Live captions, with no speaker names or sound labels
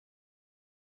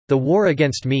The War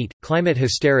Against Meat, Climate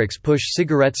Hysterics Push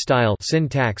Cigarette-Style Sin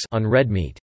Tax on Red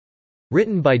Meat.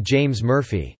 Written by James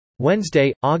Murphy.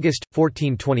 Wednesday, August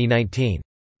 14, 2019.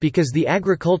 Because the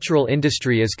agricultural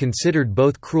industry is considered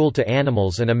both cruel to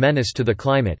animals and a menace to the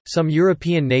climate, some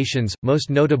European nations, most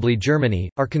notably Germany,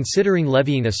 are considering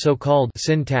levying a so-called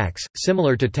sin tax,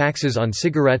 similar to taxes on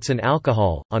cigarettes and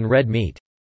alcohol, on red meat.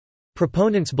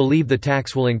 Proponents believe the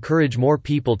tax will encourage more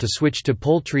people to switch to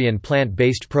poultry and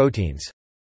plant-based proteins.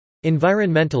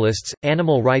 Environmentalists,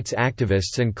 animal rights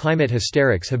activists and climate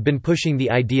hysterics have been pushing the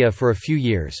idea for a few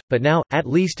years, but now, at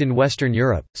least in Western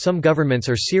Europe, some governments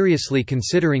are seriously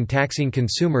considering taxing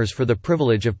consumers for the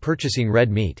privilege of purchasing red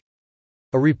meat.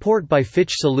 A report by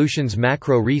Fitch Solutions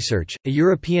Macro Research, a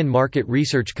European market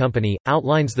research company,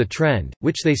 outlines the trend,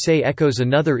 which they say echoes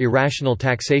another irrational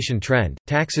taxation trend: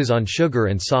 taxes on sugar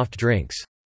and soft drinks.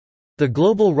 The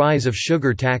global rise of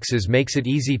sugar taxes makes it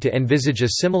easy to envisage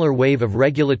a similar wave of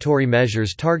regulatory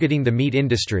measures targeting the meat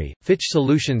industry, Fitch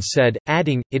Solutions said,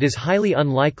 adding, "It is highly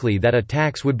unlikely that a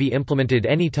tax would be implemented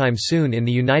anytime soon in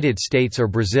the United States or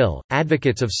Brazil."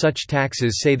 Advocates of such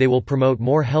taxes say they will promote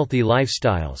more healthy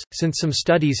lifestyles, since some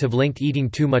studies have linked eating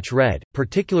too much red,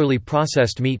 particularly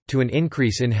processed meat, to an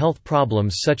increase in health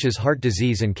problems such as heart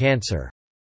disease and cancer.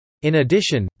 In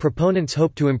addition, proponents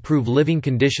hope to improve living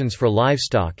conditions for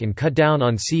livestock and cut down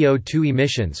on CO2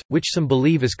 emissions, which some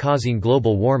believe is causing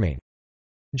global warming.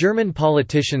 German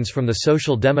politicians from the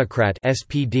Social Democrat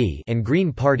 (SPD) and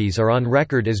Green parties are on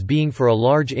record as being for a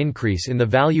large increase in the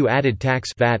value-added tax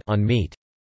 (VAT) on meat.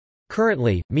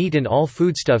 Currently, meat and all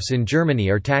foodstuffs in Germany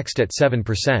are taxed at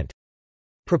 7%.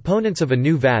 Proponents of a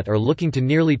new VAT are looking to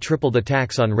nearly triple the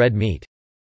tax on red meat.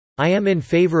 "I am in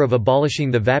favor of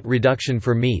abolishing the VAT reduction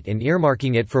for meat and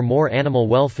earmarking it for more animal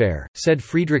welfare," said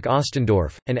Friedrich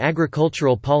Ostendorf, an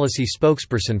agricultural policy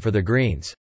spokesperson for the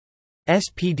Greens.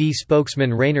 SPD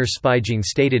spokesman Rainer Spiegeing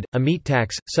stated, "A meat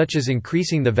tax, such as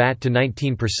increasing the VAT to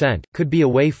 19%, could be a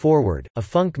way forward." A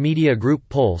Funk Media Group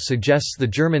poll suggests the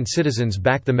German citizens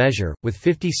back the measure, with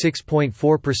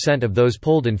 56.4% of those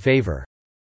polled in favor.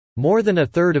 More than a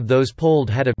third of those polled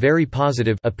had a very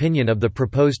positive opinion of the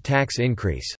proposed tax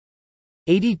increase.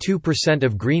 82%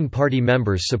 of Green Party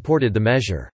members supported the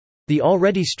measure. The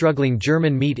already struggling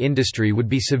German meat industry would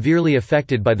be severely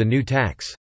affected by the new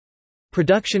tax.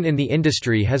 Production in the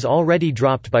industry has already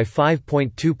dropped by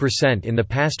 5.2% in the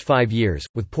past 5 years,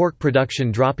 with pork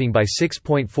production dropping by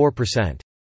 6.4%.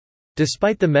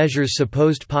 Despite the measure's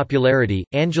supposed popularity,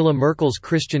 Angela Merkel's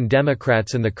Christian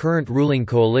Democrats and the current ruling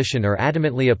coalition are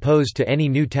adamantly opposed to any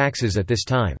new taxes at this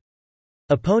time.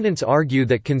 Opponents argue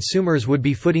that consumers would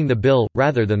be footing the bill,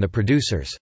 rather than the producers.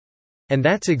 And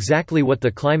that's exactly what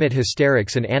the climate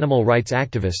hysterics and animal rights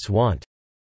activists want.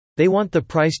 They want the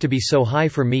price to be so high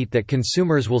for meat that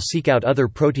consumers will seek out other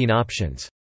protein options.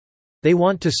 They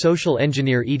want to social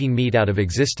engineer eating meat out of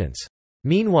existence.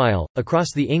 Meanwhile,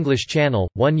 across the English Channel,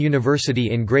 one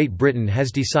university in Great Britain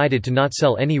has decided to not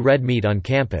sell any red meat on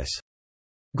campus.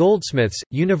 Goldsmiths,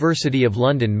 University of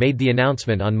London made the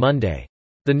announcement on Monday.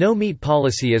 The no-meat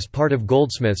policy is part of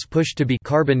Goldsmiths' push to be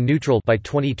carbon neutral by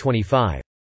 2025.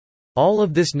 All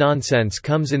of this nonsense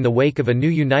comes in the wake of a new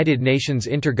United Nations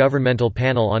Intergovernmental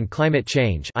Panel on Climate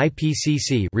Change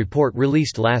 (IPCC) report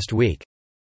released last week.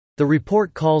 The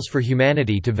report calls for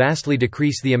humanity to vastly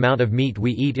decrease the amount of meat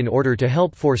we eat in order to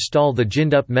help forestall the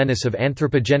ginned-up menace of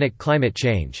anthropogenic climate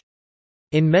change.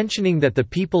 In mentioning that the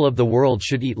people of the world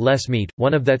should eat less meat,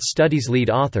 one of that study's lead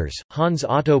authors, Hans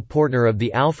Otto Portner of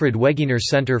the Alfred Wegener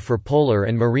Center for Polar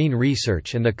and Marine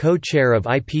Research and the co-chair of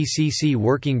IPCC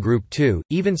Working Group 2,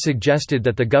 even suggested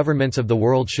that the governments of the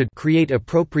world should create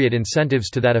appropriate incentives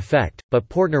to that effect, but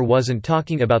Portner wasn't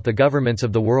talking about the governments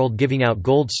of the world giving out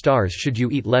gold stars should you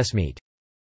eat less meat.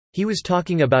 He was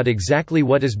talking about exactly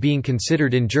what is being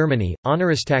considered in Germany,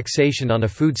 onerous taxation on a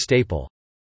food staple.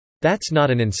 That's not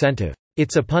an incentive.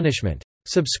 It's a punishment.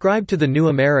 Subscribe to The New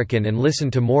American and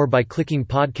listen to more by clicking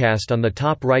podcast on the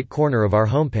top right corner of our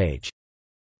homepage.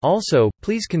 Also,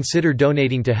 please consider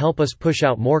donating to help us push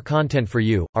out more content for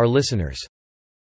you, our listeners.